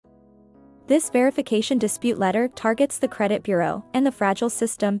This verification dispute letter targets the credit bureau and the fragile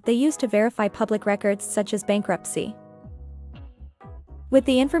system they use to verify public records such as bankruptcy. With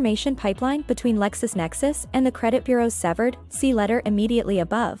the information pipeline between LexisNexis and the credit bureaus severed, see letter immediately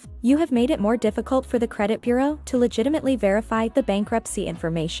above, you have made it more difficult for the credit bureau to legitimately verify the bankruptcy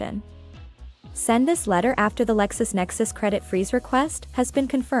information. Send this letter after the LexisNexis credit freeze request has been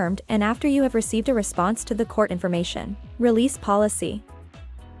confirmed and after you have received a response to the court information release policy.